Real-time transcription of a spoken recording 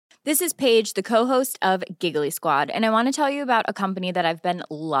This is Paige, the co-host of Giggly Squad, and I want to tell you about a company that I've been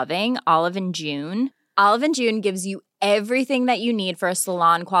loving, Olive & June. Olive & June gives you everything that you need for a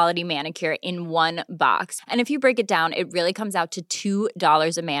salon-quality manicure in one box. And if you break it down, it really comes out to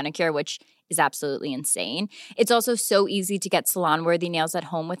 $2 a manicure, which is absolutely insane. It's also so easy to get salon-worthy nails at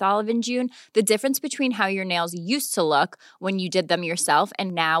home with Olive & June. The difference between how your nails used to look when you did them yourself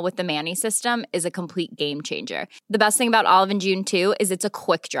and now with the Mani system is a complete game changer. The best thing about Olive & June, too, is it's a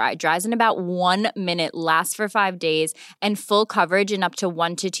quick dry. Dries in about 1 minute, lasts for 5 days, and full coverage in up to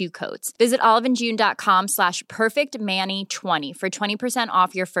 1 to 2 coats. Visit oliveandjune.com/perfectmani20 for 20%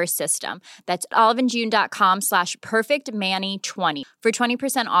 off your first system. That's oliveandjune.com/perfectmani20 for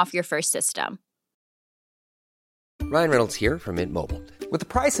 20% off your first system. Ryan Reynolds here from Mint Mobile. With the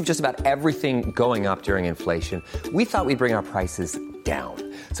price of just about everything going up during inflation, we thought we'd bring our prices down.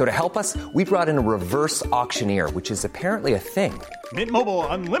 So to help us, we brought in a reverse auctioneer, which is apparently a thing. Mint Mobile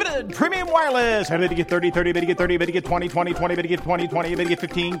Unlimited Premium Wireless. How to get 30, 30, bit to get 30, bit to get 20, 20, 20, bit to get 20, 20, bit to get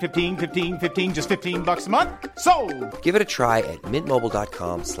 15, 15, 15, 15, just $15 a month? Sold! Give it a try at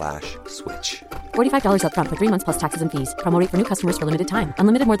mintmobile.com/switch. $45 up front for 3 months plus taxes and fees. Promo rate for new customers for limited time.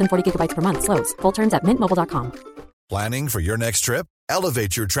 Unlimited more than 40 gigabytes per month. Slows full terms at mintmobile.com. Planning for your next trip?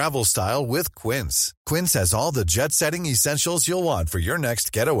 Elevate your travel style with Quince. Quince has all the jet-setting essentials you'll want for your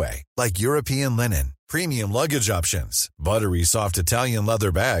next getaway, like European linen, premium luggage options, buttery soft Italian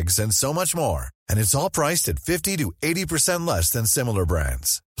leather bags, and so much more. And it's all priced at 50 to 80% less than similar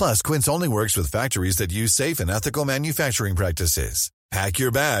brands. Plus, Quince only works with factories that use safe and ethical manufacturing practices. Pack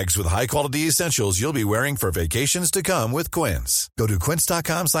your bags with high-quality essentials you'll be wearing for vacations to come with Quince. Go to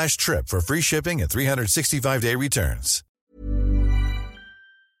quince.com/trip for free shipping and 365-day returns.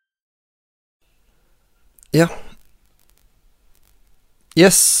 Ja.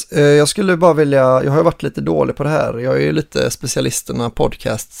 Yes, jag skulle bara vilja, jag har ju varit lite dålig på det här. Jag är ju lite specialisterna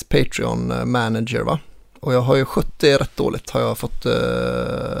podcasts Patreon manager, va? Och jag har ju skött det rätt dåligt, har jag fått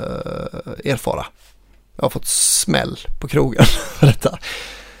erfara. Jag har fått smäll på krogen för detta.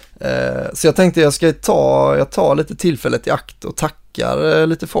 Så jag tänkte jag tar lite tillfället i akt och tackar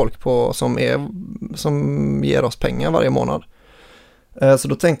lite folk som ger oss pengar varje månad. Så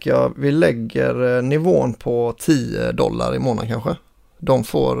då tänker jag vi lägger nivån på $10 i månaden kanske. De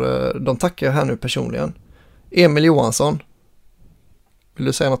tackar jag här nu personligen. Emil Johansson. Vill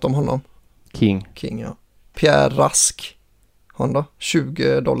du säga något om honom? King, ja. Pierre Rask. Han då?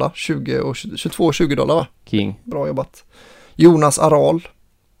 $20. 22 och $20, va? King. Bra jobbat. Jonas Aral.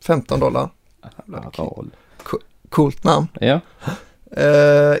 $15. Aral. Coolt namn. Ja.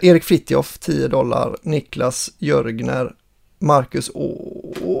 Erik Fritjof $10. Niklas Jörgner. Marcus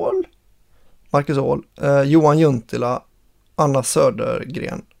Åhl. Johan Juntila. Anna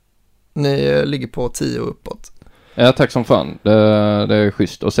Södergren. Ni ligger på 10 och uppåt. Ja, tack som fan. Det är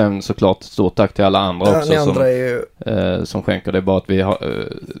schysst. Och sen såklart stort tack till alla andra också som skänker. Det är bara att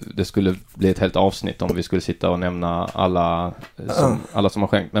det skulle bli ett helt avsnitt om vi skulle sitta och nämna alla som har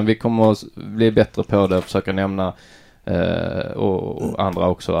skänkt. Men vi kommer att bli bättre på det och försöka nämna och andra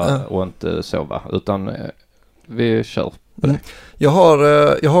också och inte sova. Utan vi kör på det. Jag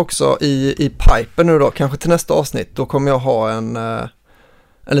har också i pipen nu då, kanske till nästa avsnitt, då kommer jag ha en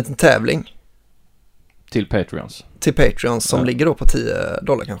liten tävling. Till Patreons som ligger då på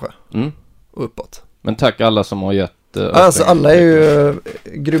 $10 kanske. Och uppåt. Men tack alla som har gett alltså alla är ju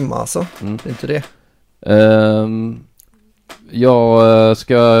grymma alltså. Det är inte det. Jag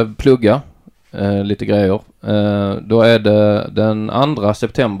ska plugga lite grejer. Då är det den 2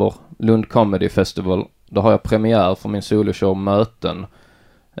 september Lund Comedy Festival. Då har jag premiär för min soloshow Möten.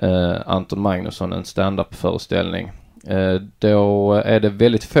 Anton Magnusson, en stand-up-föreställning. Då är det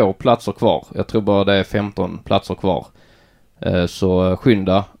väldigt få platser kvar. Jag tror bara det är 15 platser kvar. Så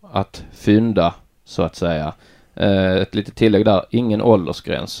skynda att fynda, så att säga. Ett litet tillägg där, ingen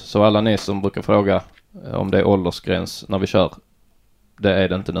åldersgräns. Så alla ni som brukar fråga om det är åldersgräns när vi kör, det är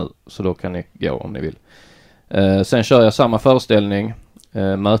det inte nu. Så då kan ni gå om ni vill. Sen kör jag samma föreställning,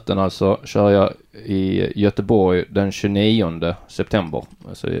 Möten alltså, kör jag i Göteborg den 29 september.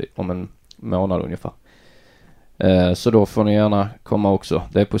 Alltså om en månad ungefär. Så då får ni gärna komma också.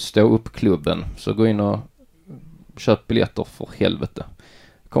 Det är på Stå upp-klubben. Så gå in och köp biljetter för helvete.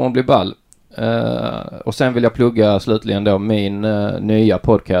 Det kommer att bli ball. Och sen vill jag plugga slutligen då min nya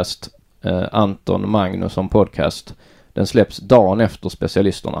podcast, Anton Magnusson podcast. Den släpps dagen efter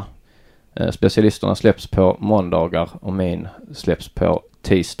specialisterna. Specialisterna släpps på måndagar och min släpps på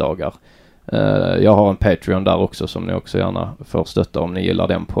tisdagar. Jag har en Patreon där också som ni också gärna får stötta om ni gillar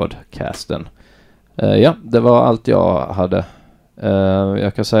den podcasten. Ja, det var allt jag hade.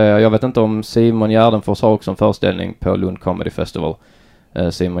 Jag kan säga, jag vet inte om Simon Gärdenfors har också en föreställning på Lund Comedy Festival.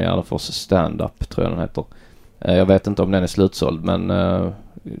 Simon Gärdenfors stand-up tror jag den heter. Jag vet inte om den är slutsåld, men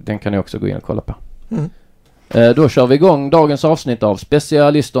den kan ni också gå in och kolla på. Då kör vi igång dagens avsnitt av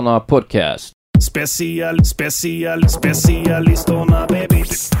Specialisterna podcast. Specialisterna baby.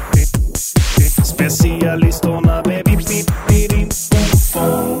 Specialisterna baby.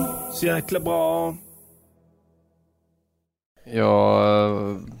 Så jäkla bra. Vad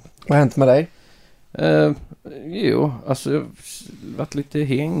har hänt med dig? Jo, alltså jag har varit lite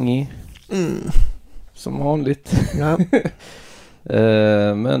hängig. Som vanligt. Ja.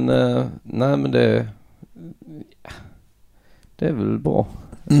 Men nej, men det är väl bra.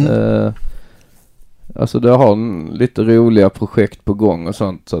 Alltså det har lite roliga projekt på gång och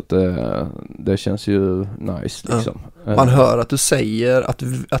sånt, så att det känns ju nice liksom. Man hör att du säger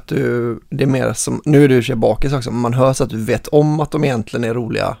att du det är mer som, nu är du kör bakis också, men man hör så att du vet om att de egentligen är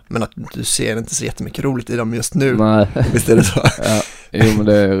roliga, men att du ser inte så jättemycket roligt i dem just nu. Nej. Visst är det så? Ja, jo, men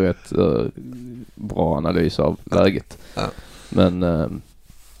det är rätt bra analys av läget. Ja. Men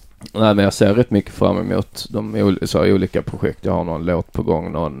nej, men jag ser rätt mycket fram emot de olika projekt. Jag har någon låt på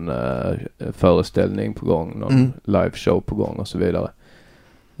gång, någon föreställning på gång, någon live show på gång och så vidare.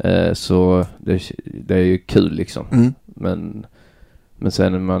 Så det är ju kul liksom. Men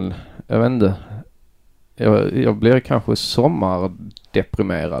sen är man, jag vet inte, jag blir kanske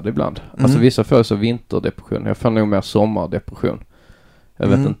sommardeprimerad ibland. Alltså vissa får så vinterdepression. Jag får nog mer sommardepression. Jag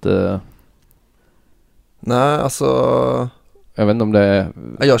vet inte. Nej, alltså jag vet inte om det är...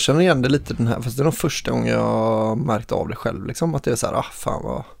 Jag känner igen det lite den här, fast det är nog första gången jag märkt av det själv liksom, att det är så här, fan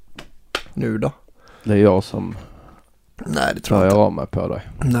vad nu då? Det är jag som... Nej, det tror jag inte. av mig på dig.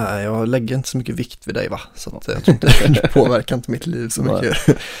 Nej, jag lägger inte så mycket vikt vid dig, va? Så att jag tror inte det påverkar inte mitt liv så mycket.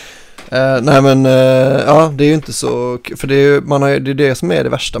 Nej, men ja, det är ju inte så, för det är det som är det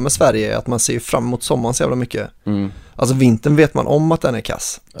värsta med Sverige, att man ser fram emot sommaren så jävla mycket. Alltså vintern vet man om att den är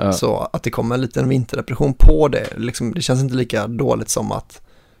kass. Så att det kommer en liten vinterdepression på det, liksom, det känns inte lika dåligt som att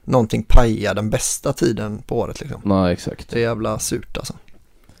någonting pajar den bästa tiden på året liksom. Nej, exakt. Det är jävla surt alltså.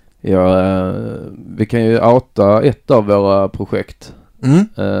 Ja, vi kan ju outa ett av våra projekt.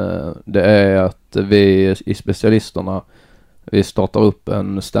 Det är att vi i Specialisterna, vi startar upp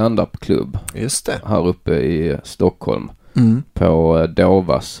en stand-up-klubb. Just det. Här uppe i Stockholm. På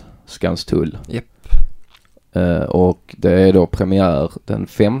Dovas Skanstull. Japp. Och det är då premiär den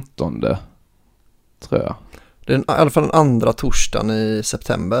 15, tror jag. Det är i alla fall den andra torsdagen i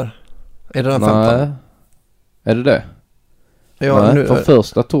september. Är det den 15? Nej. Är det det? Ja, nej, nu, för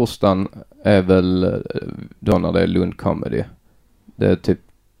första torsdagen är väl då när det är Lund Comedy. Det är typ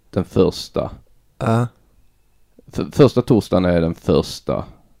den första. Första torsdagen är den 1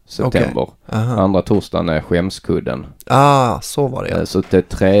 september. Okay. Andra torsdagen är Skämskudden. Så var det. Ja. Så det är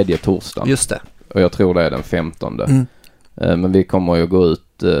tredje torsdagen. Just det. Och jag tror det är den 15. Men vi kommer ju gå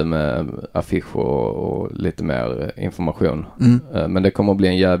ut med affischer och lite mer information. Men det kommer att bli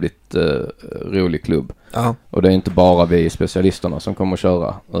en jävligt rolig klubb. Och det är inte bara vi Specialisterna som kommer att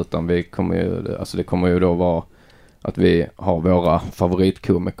köra, utan vi kommer ju, alltså det kommer ju då vara att vi har våra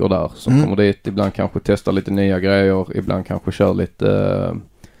favoritkomiker där som kommer dit. Ibland kanske testar lite nya grejer, ibland kanske kör lite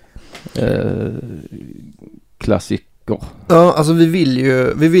klassiker. Ja, alltså vi vill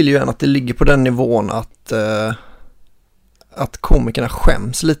ju gärna att det ligger på den nivån att komikerna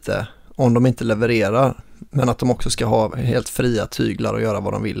skäms lite om de inte levererar, men att de också ska ha helt fria tyglar och göra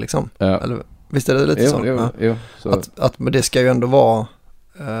vad de vill liksom. Ja. Eller, visst är det lite så? Jo, så. Att det ska ju ändå vara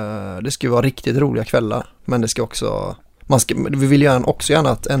det ska ju vara riktigt roliga kvällar, men det ska också vi vill ju också gärna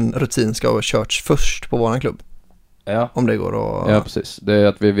att en rutin ska ha körts först på våran klubb. Ja. Om det går att... Ja, precis. Det är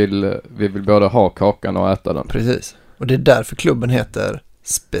att vi vill både ha kakan och äta den. Precis. Och det är därför klubben heter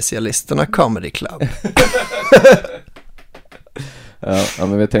Specialisterna Comedy Club. Ja,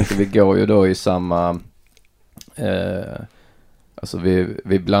 men vi tänkte vi går ju då i samma alltså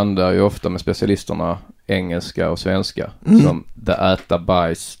vi blandar ju ofta med Specialisterna engelska och svenska som The Äta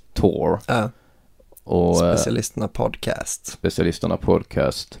Bajs Tour. Och Specialisterna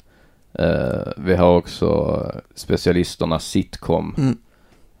Podcast. Vi har också Specialisterna Sitcom.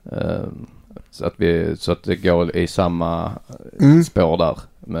 Så att det går i samma spår där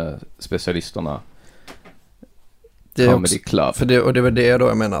med Specialisterna Comedy Club. För det var det då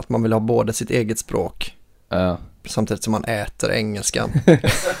jag menar, att man vill ha både sitt eget språk samtidigt som man äter engelskan.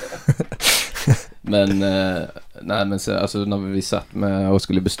 Men nej, men så, alltså när vi satt med och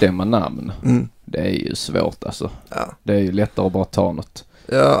skulle bestämma namn, det är ju svårt alltså. Ja. Det är ju lättare att bara ta något.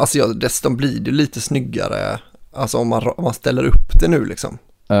 Ja, alltså dessutom blir det lite snyggare. Alltså om man ställer upp det nu liksom,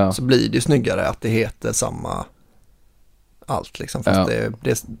 så blir det ju snyggare att det heter samma allt liksom. Fast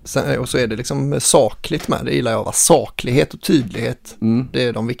och så är det liksom sakligt med. Det gillar jag. Saklighet och tydlighet. Det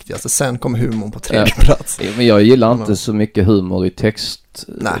är de viktigaste. Sen kommer humorn på tredje plats. Men jag gillar inte så mycket humor i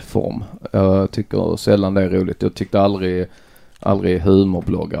textform. Jag tycker sällan det är roligt. Jag tyckte aldrig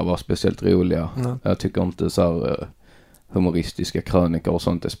humorbloggar var speciellt roliga. Jag tycker inte så här humoristiska krönikor och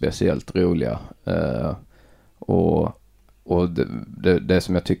sånt är speciellt roliga. Och det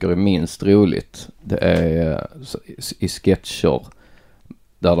som jag tycker är minst roligt, det är i sketcher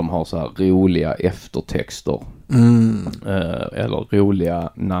där de har så här roliga eftertexter eller roliga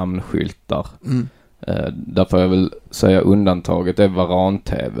namnskyltar. Där får jag väl säga undantaget är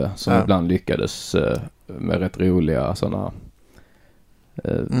Varan-TV som ibland lyckades med rätt roliga sådana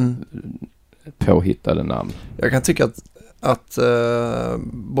påhittade namn. Jag kan tycka att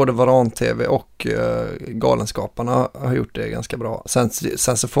både Varan-TV och Galenskaparna har gjort det ganska bra. Sen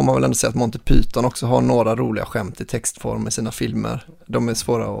så får man väl ändå säga att Monty Python också har några roliga skämt i textform i sina filmer. De är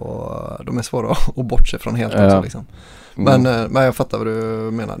svåra att bortse från helt också liksom. Men jag fattar vad du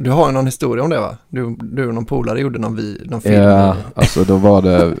menar. Du har ju någon historia om det, va? Du och någon polare gjorde någon film. Ja, alltså då var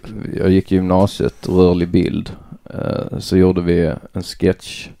det, jag gick i gymnasiet, rörlig bild. Så gjorde vi en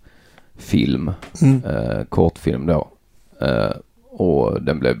sketchfilm, kortfilm då. Och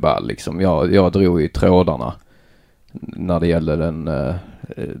den blev bara liksom, jag drog i trådarna när det gällde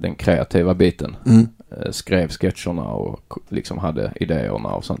den kreativa biten. Skrev sketcherna och liksom hade idéerna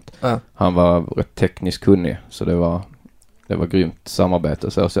och sånt. Han var rätt tekniskt kunnig, så det var grymt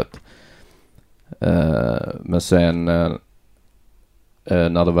samarbete så sett. Men sen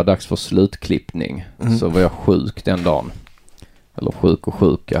när det var dags för slutklippning så var jag sjuk den dagen. Eller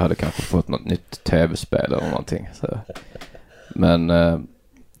sjuk. Jag hade kanske fått något nytt tv-spel eller någonting. Så.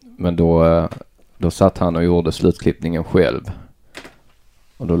 Men då satt han och gjorde slutklippningen själv.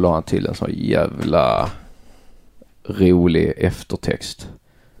 Och då la han till en så jävla rolig eftertext.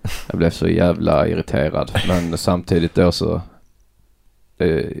 Jag blev så jävla irriterad. Men samtidigt då så det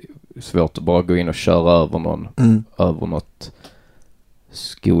är svårt att bara gå in och köra över något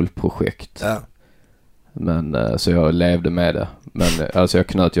skolprojekt. Ja. Men så jag levde med det. Men alltså jag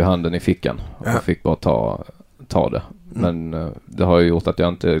knöt ju handen i fickan och fick bara ta det. Men det har ju gjort att jag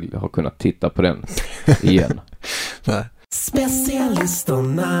inte har kunnat titta på den igen. Nej.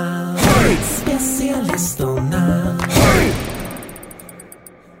 Specialisterna.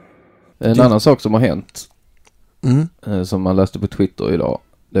 En annan sak som har hänt som man läste på Twitter idag,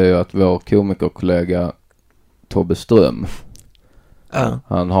 det är ju att vår komikerkollega Tobbe Ström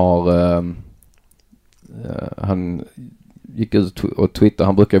han gick ut och twittrade.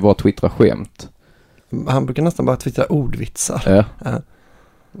 Han brukar ju bara twittra skämt. Han brukar nästan bara twittra ordvitsar. Ja.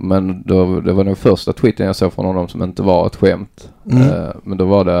 Men det var nog första tweeten jag såg från honom som inte var ett skämt. Men då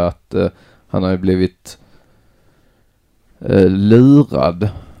var det att han hade blivit lurad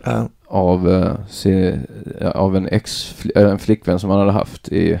av en flickvän som han hade haft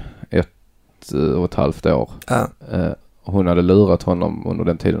i 1,5 år. Hon hade lurat honom under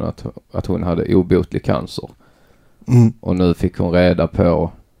den tiden att hon hade obotlig cancer. Och nu fick hon reda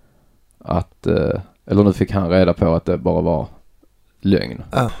på att nu fick han reda på att det bara var lögn.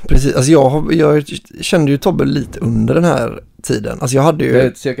 Ja, precis. Alltså jag kände ju Tobbe lite under den här tiden. Alltså jag hade ju... Det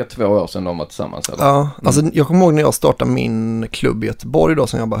är cirka 2 år sedan de var tillsammans. Eller? Ja, alltså jag kommer ihåg när jag startade min klubb i Göteborg då,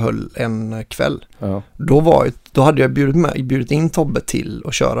 som jag bara höll en kväll. Ja. Då hade jag bjudit in Tobbe till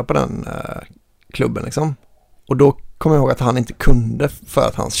att köra på den klubben liksom. Och då kommer jag ihåg att han inte kunde för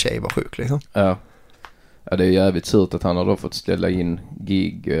att hans tjej var sjuk liksom. Ja. Ja, det är jävligt surt att han har då fått ställa in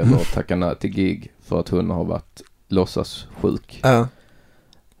gig eller tacka nej till gig för att hon har varit låtsas sjuk. Ja.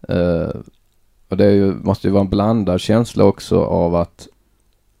 Och det måste ju vara en blandad känsla också av att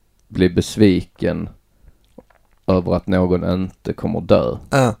bli besviken över att någon inte kommer dö.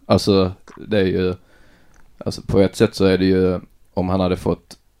 Ja. Alltså det är ju, alltså på ett sätt så är det ju om han hade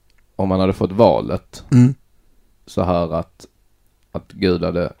fått valet så här att Gud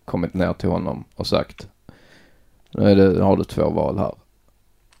hade kommit ner till honom och sagt: nu har du 2 val här.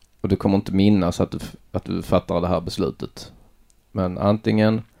 Och du kommer inte minnas att du fattar det här beslutet. Men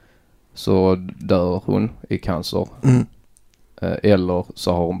antingen så dör hon i cancer. Eller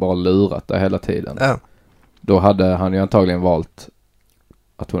så har hon bara lurat det hela tiden. Ja. Då hade han ju antagligen valt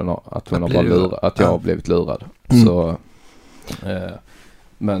att hon har bara lurat, att jag har blivit lurad. Så,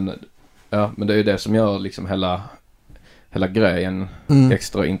 men det är ju det som gör liksom hela grejen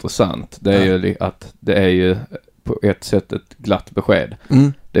extra intressant. Det är ju att det är ju på ett sätt ett glatt besked.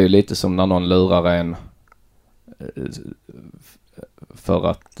 Det är ju lite som när någon lurar en för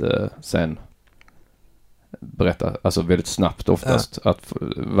att sen berätta, alltså väldigt snabbt oftast, att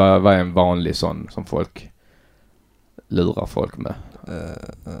vad är en vanlig sån som folk lurar folk med?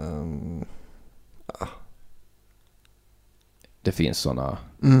 Det finns sådana,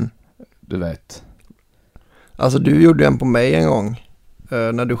 du vet. Alltså du gjorde en på mig en gång.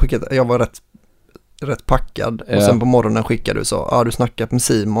 När du skickade, jag var rätt packad. Och sen på morgonen skickade du så, du snackat med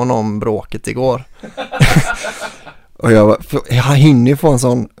Simon om bråket igår. Och jag hinner ju få en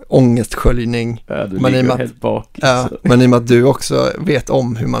sån ångestsköljning. Ja, du ligger helt bak. Ja, men i och med att du också vet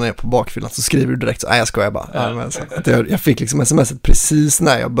om hur man är på bakfyllan så skriver du direkt så, jag skojar bara. Ja. Men så, jag fick liksom smset precis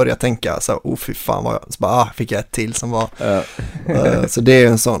när jag började tänka så, fy fan vad jag, så bara, fick jag ett till som var. Så det är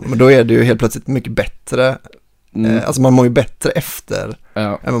en sån, men då är det ju helt plötsligt mycket bättre. Alltså man mår ju bättre efter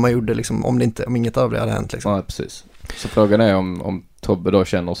än vad man gjorde liksom, om inget av det hade hänt liksom. Ja, precis. Så frågan är om Tobbe då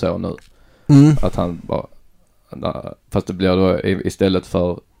känner så nu. Att han bara, fast det blir då istället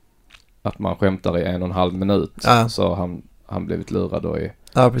för att man skämtar i 1,5 minut så har han blivit lurad då i.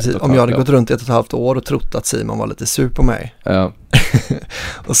 Ja, precis. Om jag hade gått runt i 1,5 år och trott att Simon var lite sur på mig. Ja.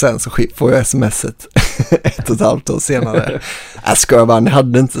 Och sen så får jag smset 1,5 år senare. Jag skojar bara, ni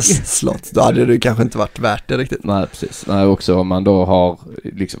hade inte slått. Då hade det kanske inte varit värt det riktigt. Nej, precis. Nej, också om man då har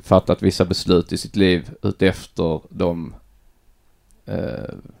liksom fattat vissa beslut i sitt liv utefter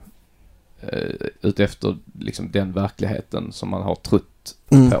utefter liksom den verkligheten som man har trott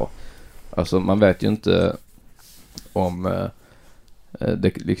på. Alltså man vet ju inte om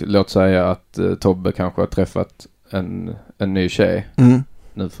låt säga att Tobbe kanske har träffat en ny tjej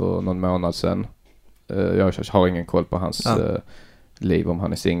nu för någon månad sedan. Jag har ingen koll på hans liv, om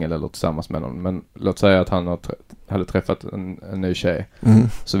han är singel eller tillsammans med någon, men låt säga att han hade träffat en ny tjej.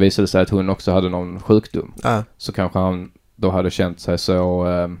 Så visade det sig att hon också hade någon sjukdom. Så kanske han då hade känt sig så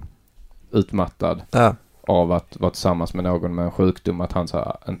utmattad av att vara tillsammans med någon med en sjukdom att han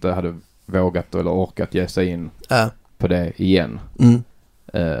så inte hade vågat eller orkat ge sig in på det igen.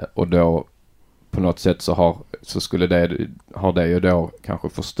 Och då på något sätt så har det ju då kanske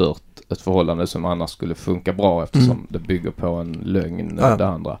förstört ett förhållande som annars skulle funka bra eftersom det bygger på en lögn det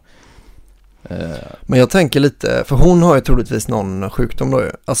andra. Men jag tänker lite, för hon har ju troligtvis någon sjukdom då,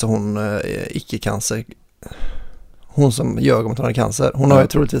 alltså hon icke-cancer. Hon som ljög om att hon hade cancer. Hon har ju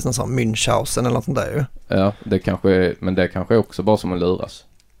troligtvis någon sån Münchhausen eller något sånt där ju. Ja, det kanske är, men det kanske är också bara som en luras.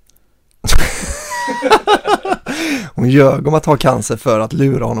 Hon ljög om att ha cancer för att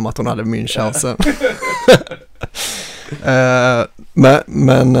lura honom att hon hade Münchhausen.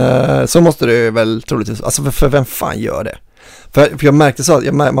 Men så måste det ju väl troligtvis, alltså för vem fan gör det? För jag märkte så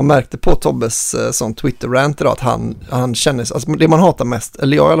att man märkte på Tobbes sån Twitter-rant idag att han känner, alltså det man hatar mest,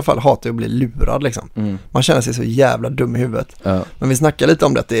 eller jag i alla fall hatar att bli lurad liksom. Man känner sig så jävla dum i huvudet. Men vi snackar lite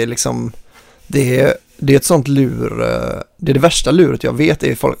om det, att det är liksom det är ett sånt lur, det är det värsta luret jag vet,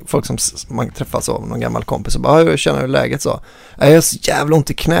 är folk som man träffar så, någon gammal kompis och bara, jag känner hur läget så. Jag har så jävla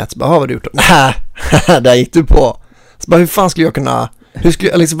ont i knät, så bara, vad har du gjort? Nej, där gick du på. Så bara, hur fan skulle jag kunna,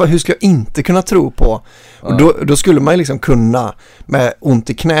 hur ska jag inte kunna tro på? Och då skulle man ju liksom kunna, med ont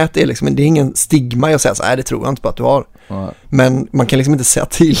i knät är liksom, det är ingen stigma jag säger så, nej det tror jag inte på att du har. Men man kan liksom inte säga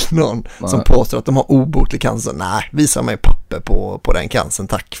till någon som påstår att de har obotlig cancer, nej, visa mig papper på den cancern,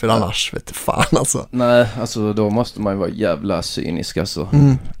 tack, för annars vet du fan alltså. Nej, alltså då måste man ju vara jävla cynisk alltså.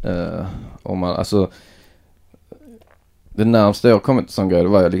 Om man, alltså det närmaste jag kommit till sån grej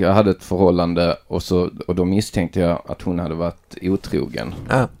var jag hade ett förhållande och då misstänkte jag att hon hade varit otrogen.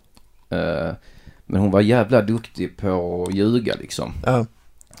 Men hon var jävla duktig på att ljuga liksom.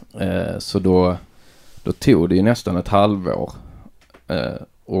 Så då tog det ju nästan ett halvår.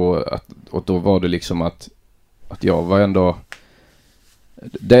 Och då var det liksom att jag var ändå,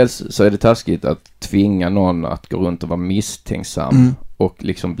 dels så är det taskigt att tvinga någon att gå runt och vara misstänksam och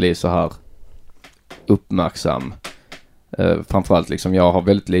liksom bli så här uppmärksam. Framförallt liksom jag har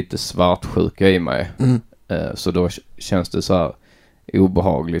väldigt lite svartsjuka i mig. Så då känns det så här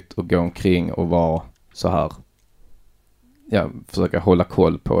obehagligt att gå omkring och vara så här, försöka hålla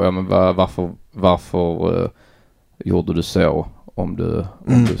koll på men varför gjorde du så, om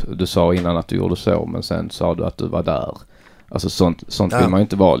du sa innan att du gjorde så men sen sa du att du var där. Alltså sånt vill man ju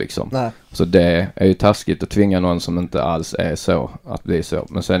inte vara liksom. Nej. Så det är ju taskigt att tvinga någon som inte alls är så att bli så.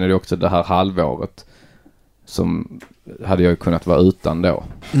 Men sen är det också det här halvåret som hade jag kunnat vara utan då.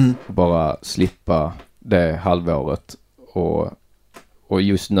 Bara slippa det halvåret och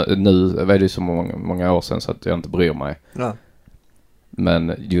just nu är det så många år sedan så att jag inte bryr mig.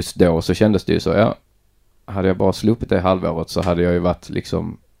 Men just då så kändes det ju så, hade jag bara sluppit det halvåret så hade jag ju varit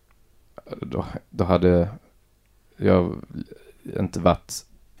liksom, då hade jag inte varit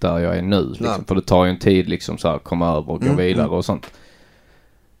där jag är nu liksom, för det tar ju en tid liksom så här, komma över och gå vidare och sånt.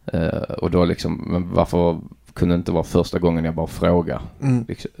 Och då liksom, men varför kunde inte vara första gången jag bara frågade.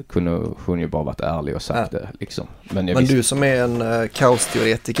 Liksom, kunde hon ju bara varit ärlig och sagt det. Liksom. Men du som är en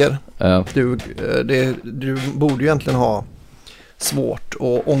kaosteoretiker, du borde ju egentligen ha svårt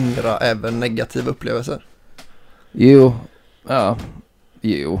att ångra även negativa upplevelser. Jo.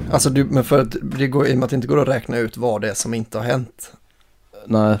 Alltså men för att det går, i och med att det inte går att räkna ut vad det är som inte har hänt.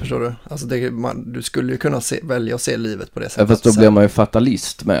 Nej. Förstår du? Alltså du skulle ju kunna välja att se livet på det sättet. Fast då blir man ju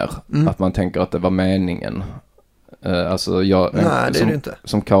fatalist mer. Att man tänker att det var meningen. Alltså nej, det är det inte.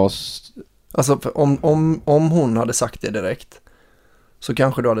 Som kaos. Alltså om hon hade sagt det direkt, så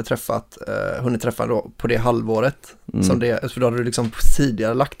kanske du hade hunnit träffa då på det halvåret. För då hade du liksom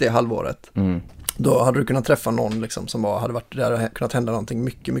tidigare lagt det halvåret. Då hade du kunnat träffa någon liksom som hade varit där och kunnat hända någonting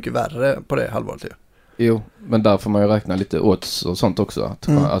mycket, mycket värre på det halvåret. Jo, men där får man ju räkna lite odds och sånt också.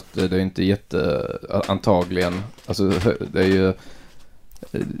 Att det är inte antagligen, alltså det är ju,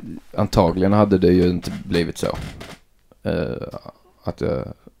 antagligen hade det ju inte blivit så. Att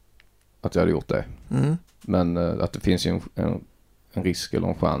jag hade gjort det. Men att det finns ju en risk eller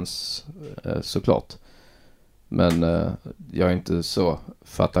en chans, såklart. Men jag är inte så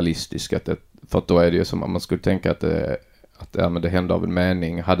fatalistisk för att då är det ju som att man skulle tänka att men det hände av en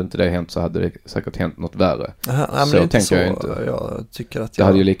mening. Hade inte det hänt så hade det säkert hänt något värre. Aha, så tänker så, jag inte. Jag tycker att det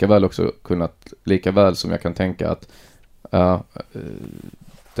hade ju lika väl också kunnat, lika väl som jag kan tänka att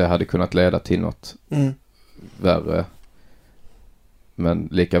det hade kunnat leda till något värre. Men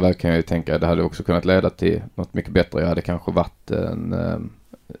lika väl kan jag ju tänka att det hade också kunnat leda till något mycket bättre. Jag hade kanske varit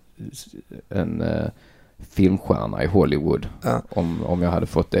en filmstjärna i Hollywood om jag hade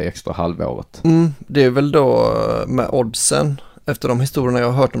fått det extra halvåret. Det är väl då med oddsen, efter de historierna jag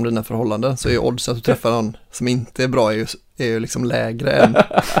har hört om dina förhållanden, så är oddsen att du träffar någon som inte är bra är ju liksom lägre än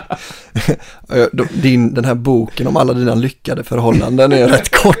den här boken om alla dina lyckade förhållanden är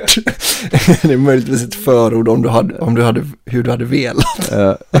rätt kort. Det är möjligtvis ett förord om du hade hur du hade velat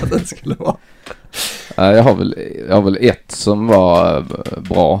att den skulle vara. Jag har väl ett som var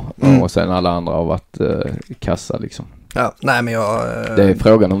bra och sen alla andra har varit kassa liksom. Ja, nej men det är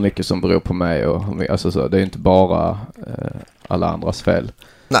frågan om mycket som beror på mig och alltså så, det är inte bara alla andras fel.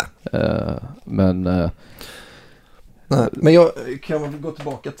 Nej. Men jag kan gå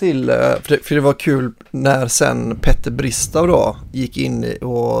tillbaka till för det var kul när sen Petter Bristav då gick in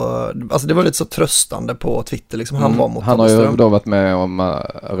och alltså det var lite så tröstande på Twitter liksom. Han var mot han har ju då varit med om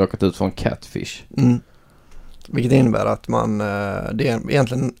råkat ut för en catfish. Vilket innebär att det är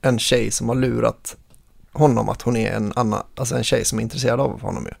egentligen en tjej som har lurat honom att hon är en tjej som är intresserad av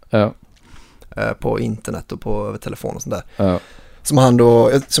honom ju. Ja. På internet och på telefon och sånt där. Ja. Som han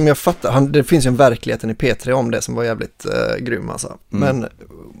då, som jag fattar, det finns ju en verkligheten i P3 om det som var jävligt grym alltså. Men,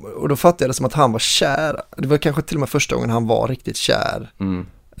 och då fattade jag det som att han var kär. Det var kanske till och med första gången han var riktigt kär.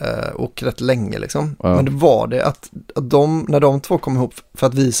 Och rätt länge liksom. Ja. Men det var det att när de två kom ihop, för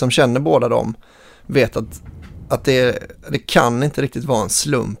att vi som känner båda dem vet att det kan inte riktigt vara en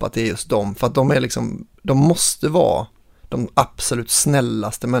slump att det är just dem. För att de är liksom, de måste vara de absolut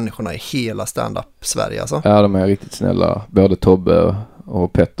snällaste människorna i hela stand-up Sverige alltså. Ja, de är riktigt snälla. Både Tobbe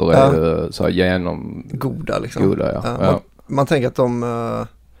och Petter är ju så här goda liksom. Goda, ja. Man tänker att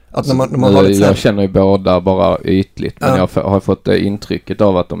att så, när man har lite jag känner ju båda bara ytligt, men jag har fått det intrycket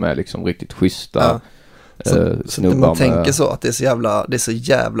av att de är liksom riktigt schyssta. Så man tänker så att det är så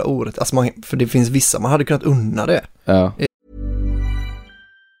jävla orätt. Alltså för det finns vissa man hade kunnat unna det. Ja.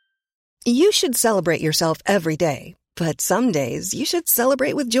 You should celebrate yourself every day, but some days you should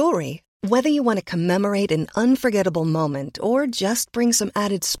celebrate with jewelry. Whether you want to commemorate an unforgettable moment or just bring some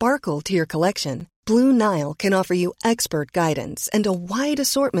added sparkle to your collection, Blue Nile can offer you expert guidance and a wide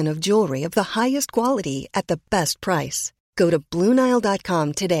assortment of jewelry of the highest quality at the best price. Go to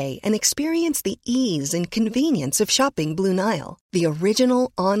BlueNile.com today and experience the ease and convenience of shopping Blue Nile, the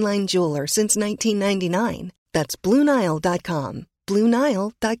original online jeweler since 1999. That's BlueNile.com.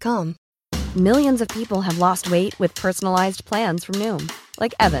 BlueNile.com. Millions of people have lost weight with personalized plans from Noom.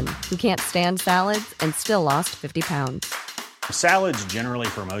 Like Evan, who can't stand salads and still lost 50 pounds. Salads generally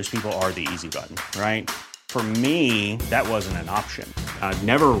for most people are the easy button, right? For me, that wasn't an option. I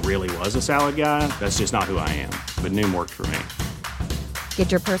never really was a salad guy. That's just not who I am. But Noom worked for me.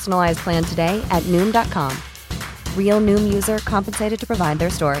 Get your personalized plan today at Noom.com. Real Noom user compensated to provide their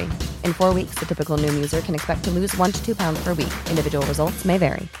story. In 4 weeks, the typical Noom user can expect to lose 1 to 2 pounds per week. Individual results may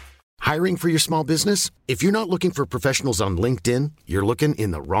vary. Hiring for your small business? If you're not looking for professionals on LinkedIn, you're looking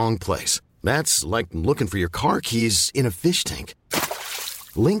in the wrong place. That's like looking for your car keys in a fish tank.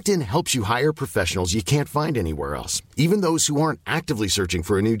 LinkedIn helps you hire professionals you can't find anywhere else, even those who aren't actively searching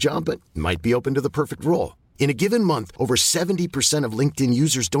for a new job but might be open to the perfect role. In a given month, over 70% of LinkedIn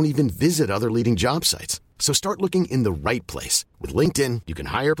users don't even visit other leading job sites. So start looking in the right place. With LinkedIn, you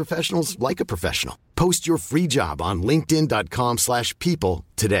can hire professionals like a professional. Post your free job on linkedin.com/people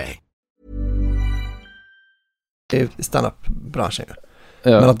today. I stand-up-branschen.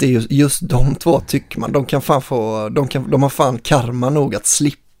 Ja. Men att det är just de två tycker man, de har fan karma nog att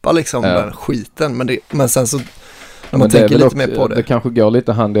slippa liksom den skiten. Men sen så, när man tänker lite mer på det. Det kanske går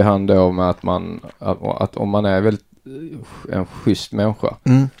lite hand i hand då med att om man är väldigt en schysst människa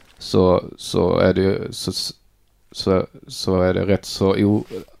så är det ju så är det rätt så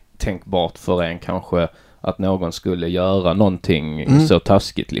otänkbart för en kanske att någon skulle göra någonting så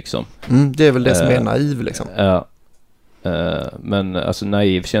taskigt liksom. Det är väl det som är naiv liksom. Men alltså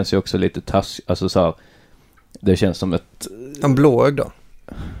naiv känns ju också lite alltså så här, det känns som en blåögd då.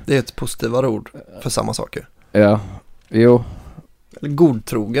 Det är ett positivare ord för samma saker. Ja, jo. Eller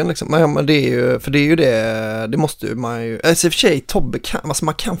godtrogen liksom. Men det är ju, för det är ju det måste ju man ju, alltså i och för sig Tobbe kan, alltså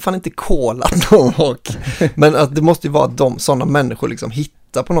man kan fan inte kolla dem men att det måste ju vara att sådana människor liksom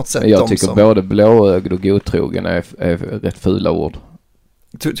hittar på något sätt. Jag tycker både blåögd och godtrogen är rätt fula ord.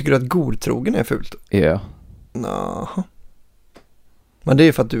 Tycker du att godtrogen är fult? Ja. Yeah. Nå. Men det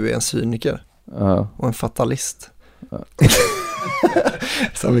är för att du är en cyniker och en fatalist.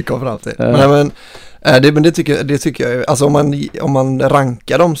 Som vi kom fram till. Men det tycker jag, alltså om man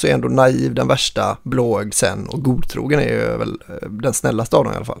rankar dem så är ändå naiv den värsta, blåögd sen, och godtrogen är ju väl den snällaste av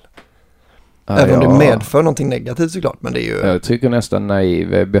dem i alla fall. Även om det medför någonting negativt såklart, men det är ju... Jag tycker nästan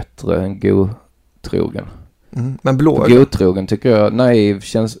naiv är bättre än godtrogen. Men blåögd... Godtrogen tycker jag,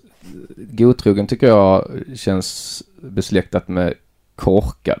 godtrogen tycker jag känns besläktat med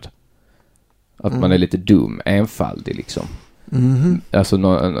korkad. Att man är lite dum, enfaldig liksom. Alltså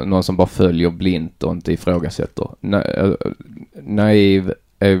någon som bara följer blint och inte ifrågasätter. Naiv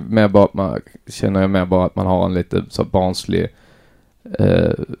är mer bara känner jag mer bara att man har en lite så barnslig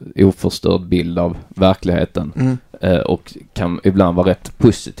oförstörd bild av verkligheten och kan ibland vara rätt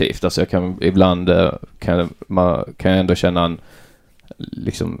positivt. Alltså ibland kan jag ändå känna en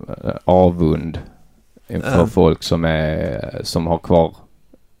liksom avund inför folk som har kvar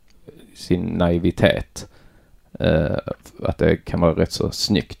sin naivitet. Att det kan vara rätt så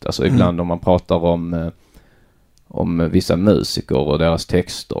snyggt. Alltså ibland om man pratar om vissa musiker och deras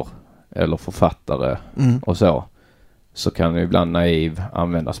texter eller författare och så kan ibland naiv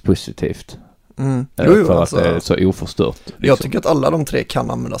användas positivt. För att det är så oförstört. Liksom. Jag tycker att alla de tre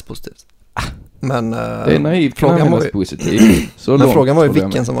kan användas positivt. Men det är naiv kan användas positivt. Men frågan var ju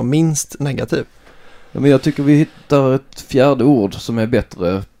vilken som var minst negativ. Ja, men jag tycker vi hittar ett fjärde ord som är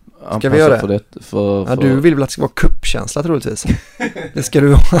bättre. Ska vi göra det? För... Du vill väl att det ska vara kuppkänsla troligtvis. Det ska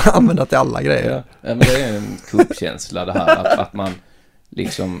du använda till alla grejer. Ja, men det är en kuppkänsla det här. Att man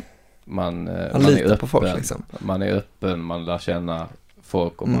liksom... Man litar är på folk liksom. Man är öppen, man lär känna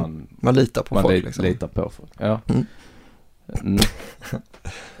folk och man litar på folk liksom. Litar på folk, ja.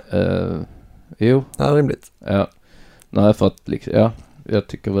 Jo. Ja, rimligt. Ja. Nej, för att liksom, ja, jag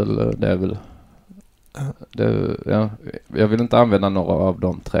tycker väl det är väl... jag vill inte använda några av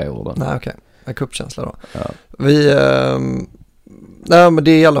de tre orden. Nej, okej. En kuppkänsla då. Ja. Nej, men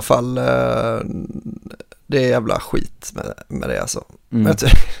det är i alla fall det är jävla skit med det alltså. Men jag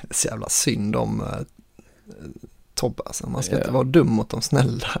tycker det är så jävla synd om Tobbe alltså. Man ska inte vara dum mot de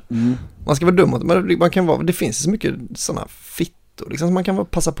snälla. Man ska vara dum mot, men man kan vara, det finns så mycket sådana fittor liksom, man kan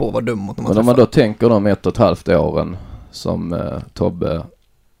passa på att vara dum mot när man. Men om man då tänker de 1,5 åren som Tobbe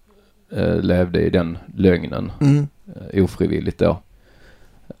levde i den lögnen ofrivilligt då.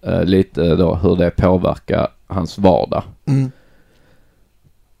 Lite då hur det påverkar hans vardag.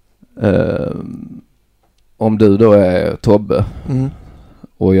 Om du då är Tobbe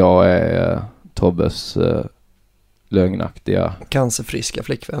och jag är Tobbes lögnaktiga cancerfriska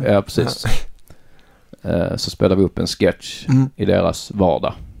flickvän. Ja, precis. Så spelar vi upp en sketch i deras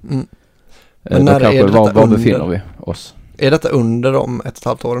vardag. Men när kanske var befinner vi oss? Är detta under de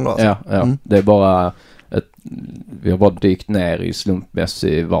 1,5 åren då? Alltså? Ja. Det är bara vi har bara dykt ner i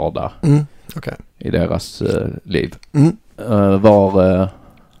slumpmässig vardag i deras liv.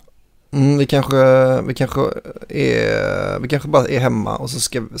 Vi kanske bara är hemma och så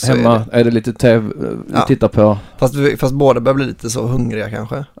ska hemma är det lite tv vi tittar på. Fast båda börjar bli lite så hungriga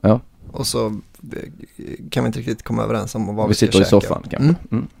kanske. Ja. Och så kan vi inte riktigt komma överens om vad vi ska sitter käka. I soffan kanske.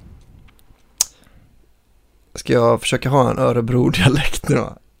 Ska jag försöka ha en Örebro-dialekt nu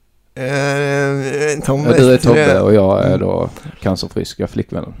då? Du är Tobbe och jag är då cancerfriska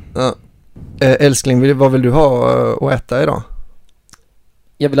flickvännen. Ja. Älskling, vad vill du ha att äta idag?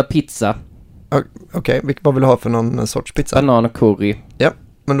 Jag vill ha pizza. Okej, vad vill du ha för någon sorts pizza? Banan och curry. Ja,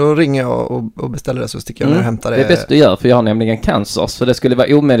 men då ringer jag och beställer det så sticker jag ner och hämtar det. Det är bäst du gör, för jag har nämligen cancer, så det skulle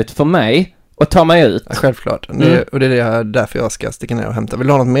vara omöjligt för mig och ta mig ut. Ja, självklart. Och det är därför jag ska sticka ner och hämta. Vill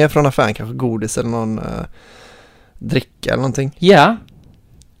du ha något mer från affären? Kanske godis eller någon dricka eller någonting? Ja.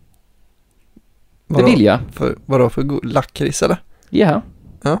 Det vill jag. Vadå för lakrits eller? Ja.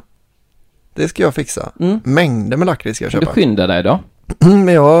 Ja. Det ska jag fixa. Mängder med lakrits ska jag köpa. Du skyndar dig då. Men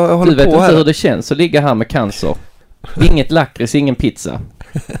jag håller på här. Du vet inte hur det känns att ligga här med cancer. Inget lakrits, ingen pizza.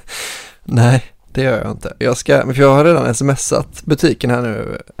 Nej, det gör jag inte. För jag har redan smsat butiken här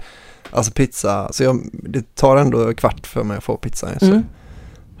nu. Alltså pizza. Så det tar ändå kvart för mig att få pizza. Så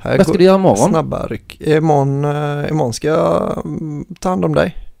vad ska du göra imorgon? Snabba ryck. Imorgon ska jag ta hand om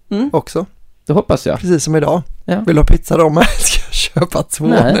dig också. Det hoppas jag. Precis som idag. Ja. Vill du ha pizza då med? Ska jag köpa 2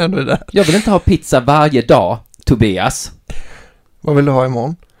 när du är där? Jag vill inte ha pizza varje dag, Tobias. Vad vill du ha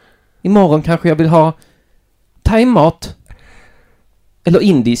imorgon? Imorgon kanske jag vill ha thaimat. Eller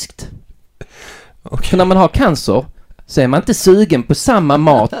indiskt. Okay. För när man har cancer så är man inte sugen på samma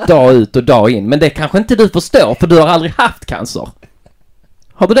mat dag ut och dag in. Men det kanske inte du förstår, för du har aldrig haft cancer.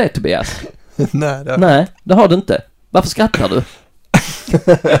 Har du det, Tobias? Nej, det har du inte. Varför skrattar du?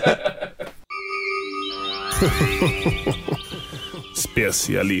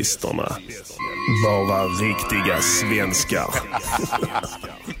 Specialisterna. Bara riktiga svenskar.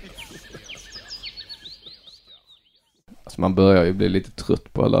 Alltså man börjar ju bli lite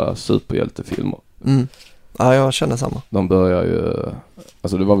trött på alla superhjältefilmer. Ja, jag känner samma. De börjar ju...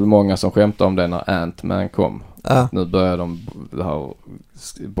 Alltså det var väl många som skämtade om det när Ant-Man kom. Ja. Nu börjar de det här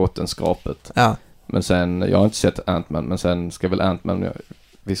bottenskrapet. Ja. Men sen, jag har inte sett Ant-Man, men sen ska väl Ant-Man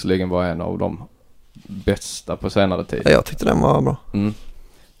visserligen vara en av de bästa på senare tid. Ja, jag tyckte den var bra.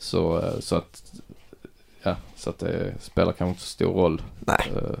 Så att det spelar kanske inte så stor roll.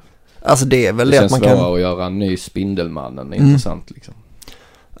 Nej. Alltså det är väl det att man kan... Det känns svårare att göra en ny Spindelmannen, intressant liksom.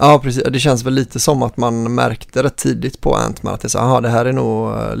 Ja, precis. Det känns väl lite som att man märkte rätt tidigt på Ant-Man att det är så, det här är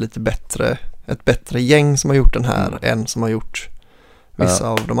nog lite bättre, ett bättre gäng som har gjort den här än som har gjort vissa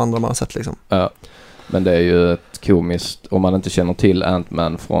av de andra man har sett liksom. Ja, men det är ju ett komiskt, om man inte känner till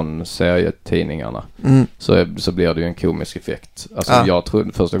Ant-Man från serietidningarna så blir det ju en komisk effekt. Alltså jag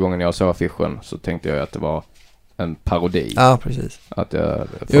trodde, första gången jag såg affischen så tänkte jag att det var en parodi. Ja, precis.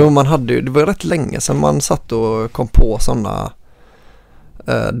 Jo, man hade ju, det var rätt länge sedan man satt och kom på sådana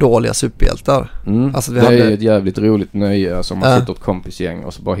dåliga superhjältar. Alltså, det är ju ett jävligt roligt nöje som man sitter ett kompisgäng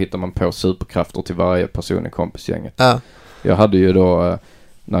och så bara hittar man på superkrafter till varje person i kompisgänget. Jag hade ju då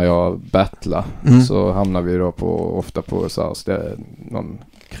när jag battlade så hamnade vi då ofta på så här, någon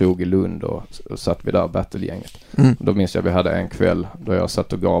krog i Lund och satt vi där battlegänget. Då minns jag vi hade en kväll då jag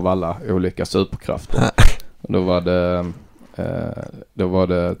satt och gav alla olika superkrafter. Då var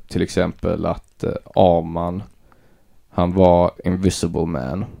det till exempel att Arman, han var invisible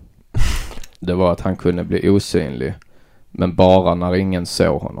man. Det var att han kunde bli osynlig, men bara när ingen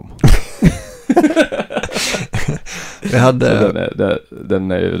såg honom. Vi hade...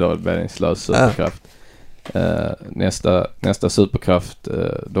 Den är ju då en meningslös superkraft. Nästa superkraft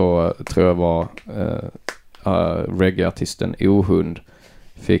då tror jag var reggae-artisten Ohund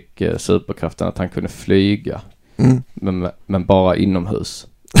fick superkraften att han kunde flyga. Men bara inomhus.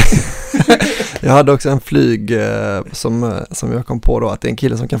 Jag hade också en flyg som jag kom på då, att det är en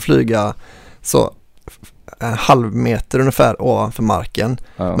kille som kan flyga så en halv meter ungefär ovanför marken.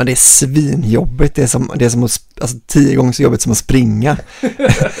 Men det är svinjobbigt. Det är som alltså 10 gånger så jobbigt som att springa.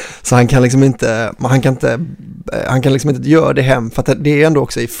 Så han kan liksom inte göra det hem, för att det är ändå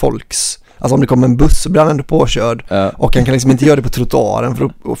också i folks, alltså om det kommer en buss så blir han ändå påkörd och han kan liksom inte göra det på trottoaren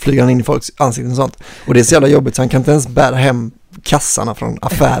för då flyger han in i folks ansikten och sånt. Och det är så jävla jobbigt så han kan inte ens bära hem kassarna från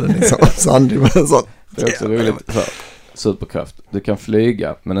affären liksom. Så han driver en sån. Det är också roligt. Superkraft. Du kan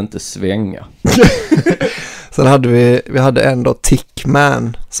flyga men inte svänga. Sen hade vi hade ändå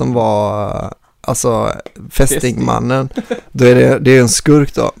Tickman som var alltså fästingmannen. Då är det är en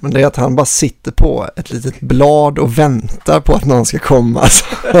skurk då, men det är att han bara sitter på ett litet blad och väntar på att någon ska komma så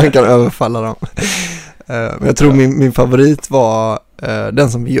han kan överfalla dem. Men jag tror min favorit var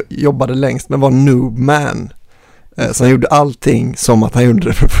den som jobbade längst med var Noobman. Så han gjorde allting som att han gjorde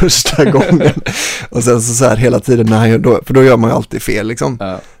det för första gången. Och sen så här hela tiden när han gör, för då gör man ju alltid fel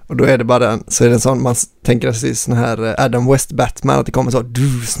liksom. Och då är det bara så är det en sån, man tänker sig sån här Adam West Batman, att det kommer så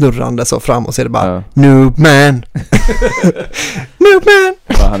snurrande så fram och så är det bara Noobman. Noobman.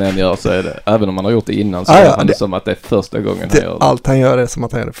 Vad han än gör så är det, även om man har gjort det innan så är det som att det är första gången han gör det. Allt han gör är som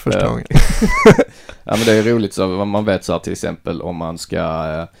att han gör det för första gången. Ja, men det är roligt så man vet så här, till exempel om man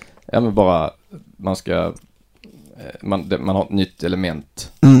ska man har ett nytt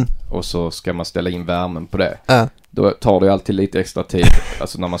element och så ska man ställa in värmen på det. då tar det alltid lite extra tid,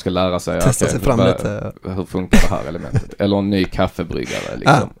 alltså när man ska lära sig testa sig fram lite. Hur funkar det här elementet, eller en ny kaffebryggare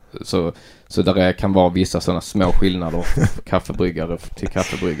liksom. Så där kan vara vissa sådana små skillnader kaffebryggare till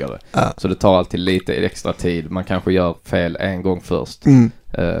kaffebryggare. Så det tar alltid lite extra tid. Man kanske gör fel en gång först.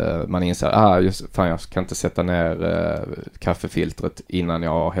 Man inser, jag kan inte sätta ner kaffefiltret innan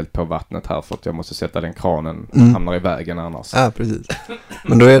jag har hällt på vattnet här, för att jag måste sätta den kranen, hamnar i vägen annars. Ja, precis.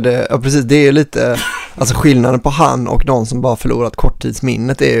 Men då är det, precis, det är lite, alltså skillnaden på han och de som bara förlorat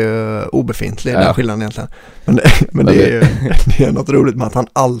korttidsminnet är ju obefintlig, den skillnaden egentligen. Men det är ju det är något roligt med att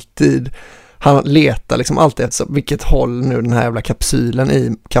han letar liksom alltid efter vilket håll nu den här jävla kapsylen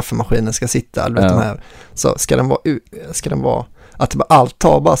i kaffemaskinen ska sitta. Vet de här. Så ska den vara att allt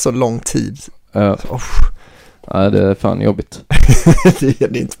tar bara så lång tid. Ja, det är fan jobbigt. Det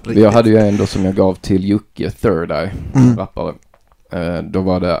är inte riktigt. Jag hade ju en då som jag gav till Jocke, Third Eye, rappare. Då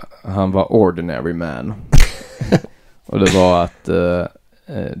var det, han var ordinary man. Och det var att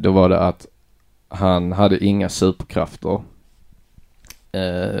då var det att han hade inga superkrafter.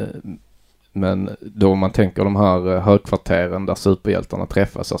 Men då man tänker de här högkvarteren där superhjältarna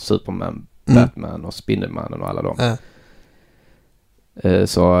träffas av Superman, Batman och Spindelmannen och alla dem.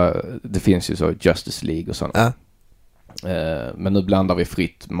 Så det finns ju så Justice League och sånt. Men nu blandar vi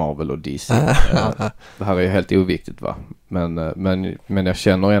fritt Marvel och DC. Det här är ju helt oviktigt, va? Men jag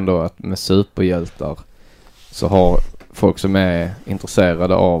känner ändå att med superhjältar så har folk som är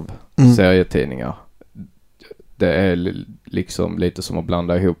intresserade av serietidningar, det är liksom lite som att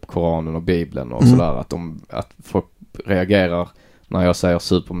blanda ihop Koranen och Bibeln och sådär, att folk reagerar när jag säger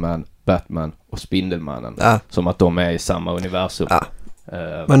Superman, Batman och Spindelmannen som att de är i samma universum.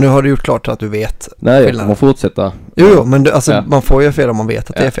 Men nu har du gjort klart att du vet. Nej, jag kommer fortsätta. Jo, men man får ju fel om man vet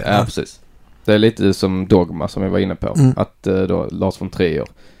att det är fel. Ja, precis. Det är lite som Dogma som jag var inne på. Att då Lars von Trier,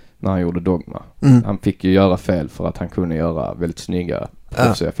 när han gjorde Dogma, han fick ju göra fel för att han kunde göra väldigt snygga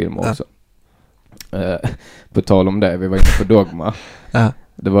proffsiga filmer också. På tal om det, vi var inne på Dogma.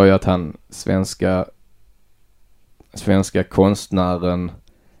 Det var ju att han svenska konstnären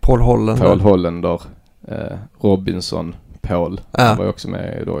Paul Hollander, Robinson Paul, han var ju också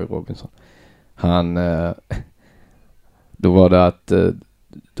med då i Robinson. Han då var det att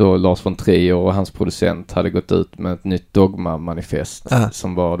då Lars von Trier och hans producent hade gått ut med ett nytt Dogma-manifest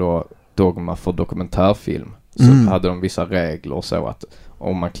som var då Dogma för dokumentärfilm. Så hade de vissa regler och så att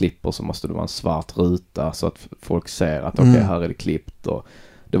om man klipper så måste det vara en svart ruta så att folk ser att okej, här är det klippt, och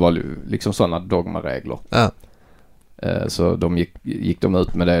det var liksom sådana dogmaregler. Så gick de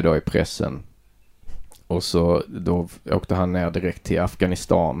ut med det då i pressen, och så då åkte han ner direkt till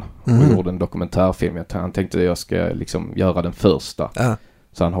Afghanistan och gjorde en dokumentärfilm. Han tänkte att jag ska liksom göra den första.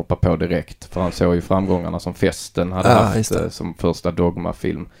 Så han hoppade på direkt, för han såg ju framgångarna som Festen hade haft som första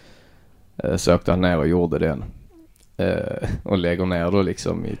dogmafilm. Så åkte han ner och gjorde den. Och lägger ner då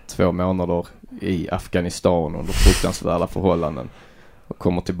liksom i 2 månader i Afghanistan under fruktansvärda förhållanden och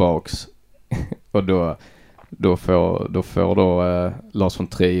kommer tillbaks och då får Lars von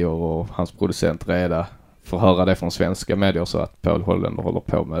Trier och hans producent får höra det från svenska medier, så att Paul Hollander håller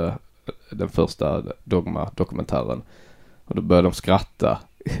på med den första Dogma-dokumentären, och då börjar de skratta.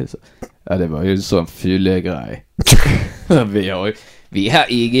 Ja, det var ju en sån fyllig grej. Vi har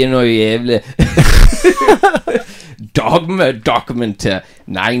ingen och jävla Dogma-dokumentär.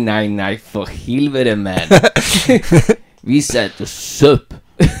 Nej, för helvete, man. Vi satt och söp.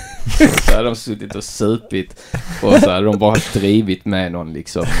 Så hade de suttit och supit, och så hade de bara drivit med någon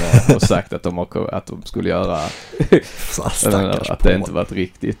liksom och sagt att de skulle göra att det inte varit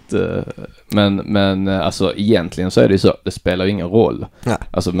riktigt. Men alltså egentligen så är det så, det spelar ingen roll.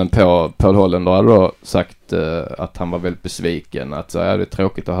 Alltså, men Paul Hollander hade då sagt att han var väldigt besviken, att det är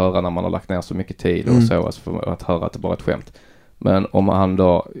tråkigt att höra när man har lagt ner så mycket tid och så, alltså, för att höra att det bara är ett skämt. Men om han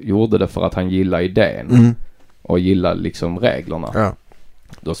då gjorde det för att han gillar idén och gillar liksom reglerna,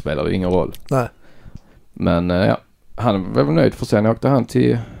 då spelar det ingen roll. Nej. Men han var väl nöjd, för sen åkte han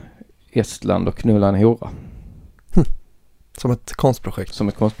till Estland och knullade en hora. Som ett konstprojekt.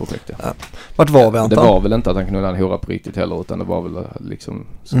 Ja. Vart var vi, Anton? Det var väl inte att han knullade en hora på riktigt heller, utan det var väl liksom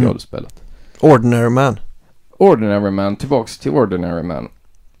skådespelet. Ordinary Man, tillbaks till Ordinary Man.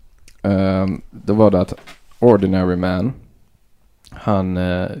 Då var det att Ordinary Man, han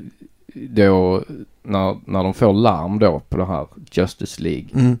då när de får larm då på det här Justice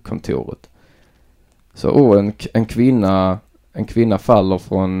League-kontoret. Så en kvinna faller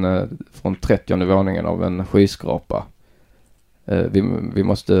från 30:e våningen av en skyskrapa. Vi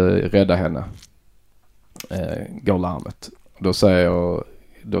måste rädda henne. Går larmet. Då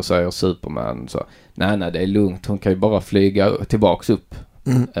säger Superman så: nej, det är lugnt. Hon kan ju bara flyga tillbaks upp.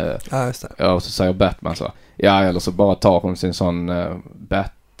 Ja, just det. Ja, och så säger Batman så. Ja, eller så bara tar hon sin sån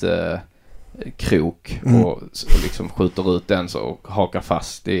krok och liksom skjuter ut den så och hakar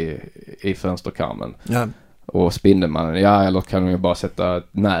fast i fönsterkarmen. Ja. Och Spindelmannen, ja, eller kan hon ju bara sätta ett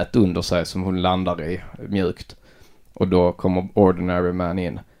nät under sig som hon landar i mjukt. Och då kommer Ordinary Man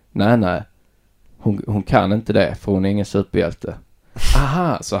in. Nej. Hon kan inte det för hon är ingen superhjälte.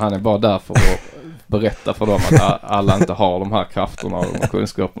 Aha, så han är bara där för att berätta för dem att alla inte har de här krafterna och de här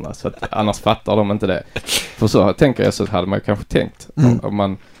kunskaperna. Så att annars fattar de inte det. För så tänker jag, så hade man kanske tänkt.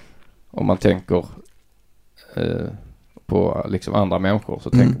 Om man tänker på liksom andra människor så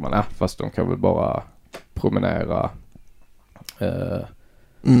tänker man, fast de kan väl bara promenera.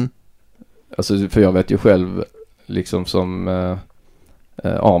 Alltså, för jag vet ju själv liksom som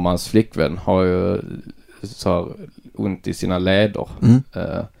Armans flickvän har ju så här ont i sina leder.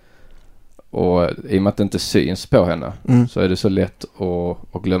 Och i och med att det inte syns på henne så är det så lätt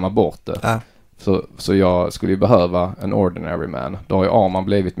att glömma bort det. Så jag skulle ju behöva en Ordinary Man. Då har ju Arman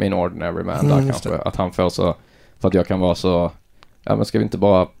blivit min Ordinary Man där kanske. Det. Att han får så, för att jag kan vara så, ja men ska vi inte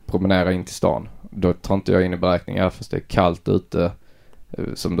bara promenera in till stan? Då tar inte jag in i beräkningen, fast det är kallt ute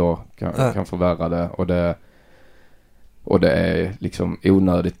som då kan förvärra det. Och det är liksom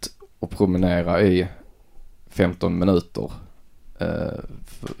onödigt att promenera i 15 minuter.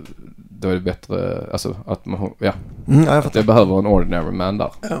 Då är det bättre alltså att man att jag behöver en Ordinary Man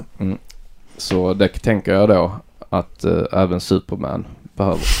där. Så det tänker jag då att även Superman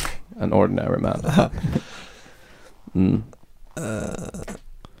behöver en Ordinary Man.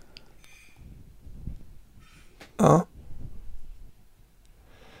 Ja.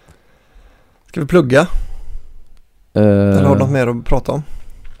 Ska vi plugga? Eller har du något mer att prata om?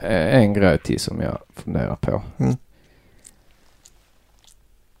 En grej till som jag funderar på.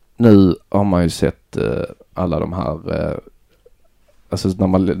 Nu har man ju sett alla de här alltså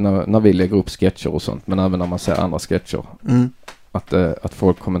när vi lägger upp sketcher och sånt, men även när man ser andra sketcher att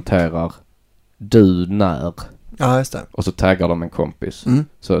folk kommenterar du när. Ja, just det. Och så taggar de en kompis.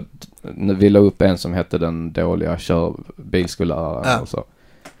 Så vi la upp en som hette den dåliga bilskolläraren och så.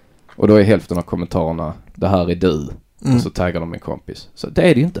 Och då är hälften av kommentarerna det här är du. Och så taggar de en kompis. Så det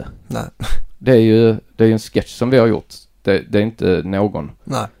är det ju inte. Nej. Det är ju en sketch som vi har gjort. Det är inte någon.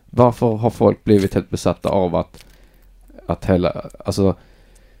 Nej. Varför har folk blivit helt besatta av att hela, alltså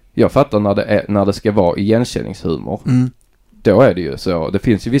jag fattar när det ska vara igenkänningshumor. Då är det ju så. Det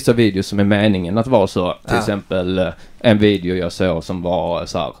finns ju vissa videos som är meningen att vara så. Till exempel en video jag såg som var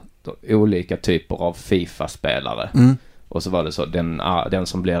så här, olika typer av FIFA-spelare. Och så var det så den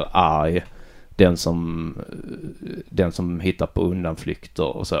som blir arg, den som hittar på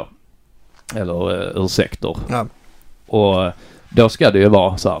undanflykter och så. Eller ursäkter. Ja. Och då ska det ju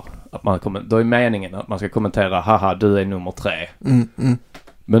vara så här att då är meningen att man ska kommentera haha du är nummer 3.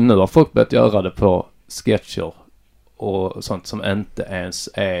 Men nu har folk börjat göra det på sketcher och sånt som inte ens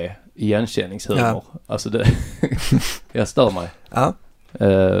är igenkänningshumor. Ja. Alltså det jag stör mig. Ja.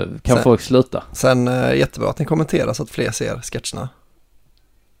 Kan folk sluta? Sen jättebra att ni kommenterar så att fler ser sketcherna.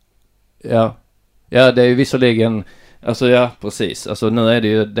 Ja. Ja, det är ju visserligen alltså ja, precis. Alltså nu är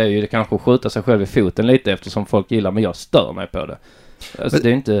det är ju kanske att skjuta sig själv i foten lite eftersom folk gillar, men jag stör mig på det. Alltså det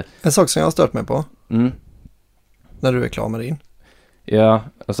är inte en sak som jag har stört mig på. När du är klar med din. Ja,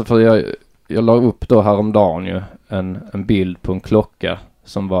 alltså för jag la upp då häromdagen ju en bild på en klocka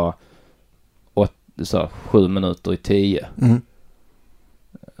som var 7 minuter i 10.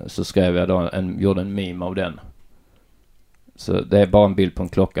 Så skrev jag då gjorde en meme av den. Så det är bara en bild på en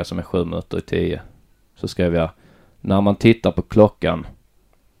klocka som är 7 minuter i 10. Så skrev jag när man tittar på klockan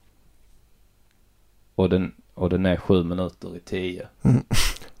och den är 7 minuter i 10.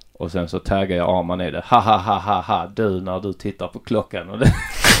 Och sen så taggar jag Arman i det. Ha ha ha ha ha du när du tittar på klockan och det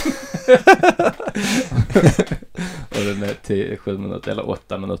och den är 7 minuter eller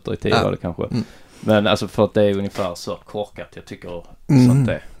 8 minuter i 10 var det kanske. Men alltså för att det är ungefär så korkat jag tycker sånt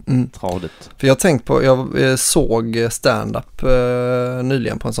är tradigt. För jag tänkt på, jag såg stand-up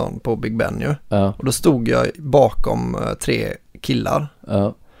nyligen på en sån på Big Ben ju. Och då stod jag bakom 3 killar.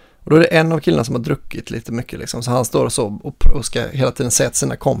 Och då är det en av killarna som har druckit lite mycket liksom. Så han står och ska hela tiden säga till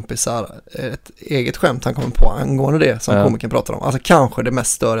sina kompisar ett eget skämt han kommer på angående det som komikern pratar om. Alltså kanske det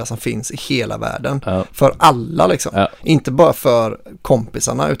mest störiga som finns i hela världen. För alla liksom. Inte bara för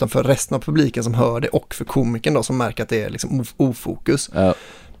kompisarna utan för resten av publiken som hör det och för komikern då som märker att det är liksom ofokus.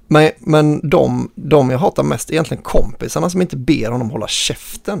 Men de jag hatar mest är egentligen kompisarna som inte ber honom hålla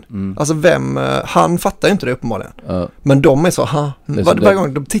käften. Alltså han fattar ju inte det uppenbarligen. Men de är så, varje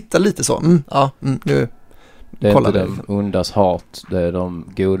gång de tittar lite så, nu det är inte den ondas hat, det är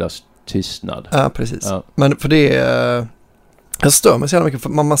de godas tystnad. Ja, precis. Men för det Jag stör mig så jävla mycket för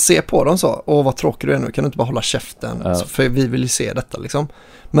man ser på dem så, vad tråkig du är nu, kan du inte bara hålla käften? Ja. För vi vill ju se detta liksom.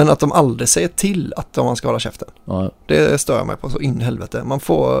 Men att de aldrig säger till att man ska hålla käften. Ja. Det stör mig på så in i helvete.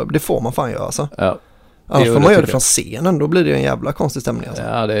 Det får man fan göra alltså. Ja. Annars får man göra det från scenen, då blir det en jävla konstig stämning alltså.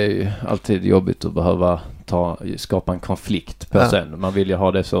 Ja, det är ju alltid jobbigt att behöva skapa en konflikt på scen. Man vill ju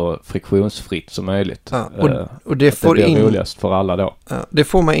ha det så friktionsfritt som möjligt. Ja, och det får det blir in roligast för alla då. Ja, det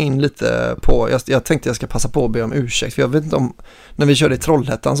får man in lite på. Jag tänkte jag ska passa på att be om ursäkt, för jag vet inte om, när vi körde i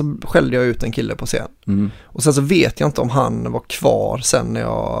Trollhättan så skällde jag ut en kille på scen. Och sen så vet jag inte om han var kvar sen när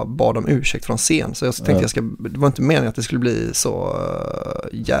jag bad om ursäkt från scen. Så jag tänkte det var inte meningen att det skulle bli så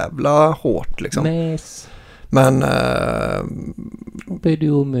jävla hårt liksom. Men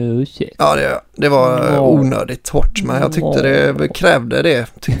ja, det var onödigt hårt, men jag tyckte det krävde det,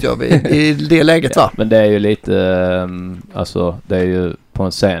 tyckte jag i det läget va. Men det är ju lite alltså det är ju på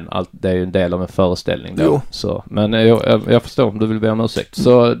en scen, det är ju en del av en föreställning då. Jo. Så, men jag förstår om du vill be om ursäkt.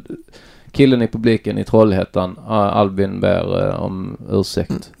 Så killen i publiken i Trollhättan, Albin ber om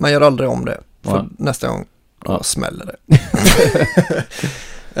ursäkt. Man gör aldrig om det, för nästa gång smäller det.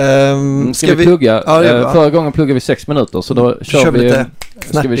 Ska vi plugga? Förra gången pluggade vi 6 minuter, så då kör vi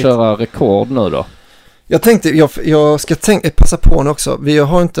ska vi köra rekord nu då? Jag tänkte, jag ska passa på nu också. Vi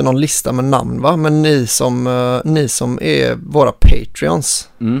har inte någon lista med namn va? Men ni som är våra Patreons.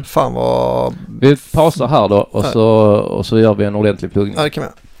 Fan vad... Vi pausar här då och så gör vi en ordentlig pluggning. Ja, det kan vi.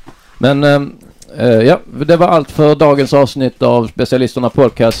 Men det var allt för dagens avsnitt av Specialisterna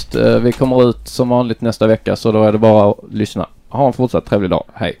podcast. Vi kommer ut som vanligt nästa vecka, så då är det bara att lyssna. Ha en fortsatt trevlig dag.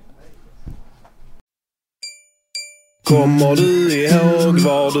 Hej. Kommer du ihåg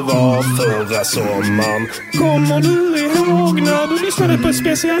var du var förra sommaren? Kommer du ihåg när du lyssnade på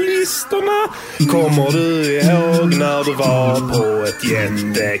Specialisterna? Kommer du ihåg när du var på ett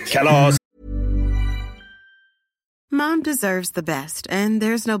jättekalas? Mom deserves the best, and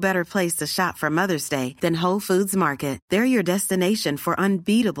there's no better place to shop for Mother's Day than Whole Foods Market. They're your destination for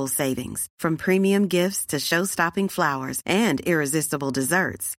unbeatable savings, from premium gifts to show-stopping flowers and irresistible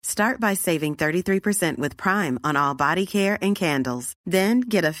desserts. Start by saving 33% with Prime on all body care and candles. Then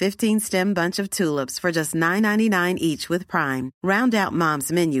get a 15-stem bunch of tulips for just $9.99 each with Prime. Round out Mom's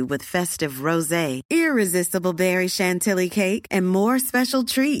menu with festive rosé, irresistible berry chantilly cake, and more special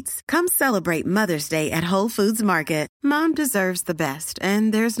treats. Come celebrate Mother's Day at Whole Foods Market. Mom deserves the best,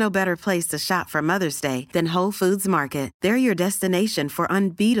 and there's no better place to shop for Mother's Day than Whole Foods Market. They're your destination for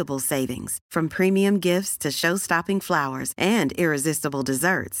unbeatable savings, from premium gifts to show-stopping flowers and irresistible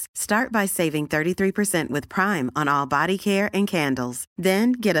desserts. Start by saving 33% with Prime on all body care and candles.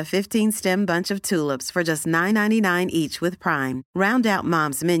 Then get a 15-stem bunch of tulips for just $9.99 each with Prime. Round out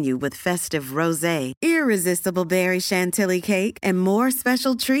Mom's menu with festive rosé, irresistible berry chantilly cake, and more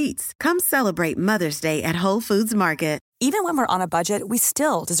special treats. Come celebrate Mother's Day at Whole Foods Market. Even when we're on a budget, we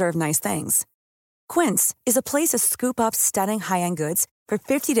still deserve nice things. Quince is a place to scoop up stunning high-end goods for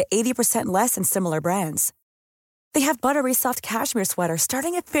 50 to 80% less than similar brands. They have buttery soft cashmere sweaters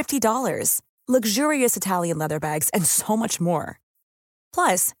starting at $50, luxurious Italian leather bags, and so much more.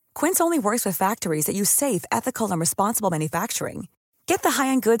 Plus, Quince only works with factories that use safe, ethical, and responsible manufacturing. Get the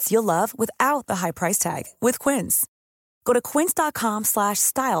high-end goods you'll love without the high price tag with Quince. Go to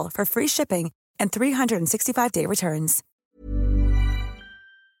quince.com/style for free shipping and 365-day returns.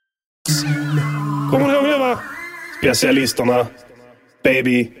 Kommer du ihåg det va? Specialisterna,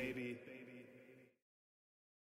 baby.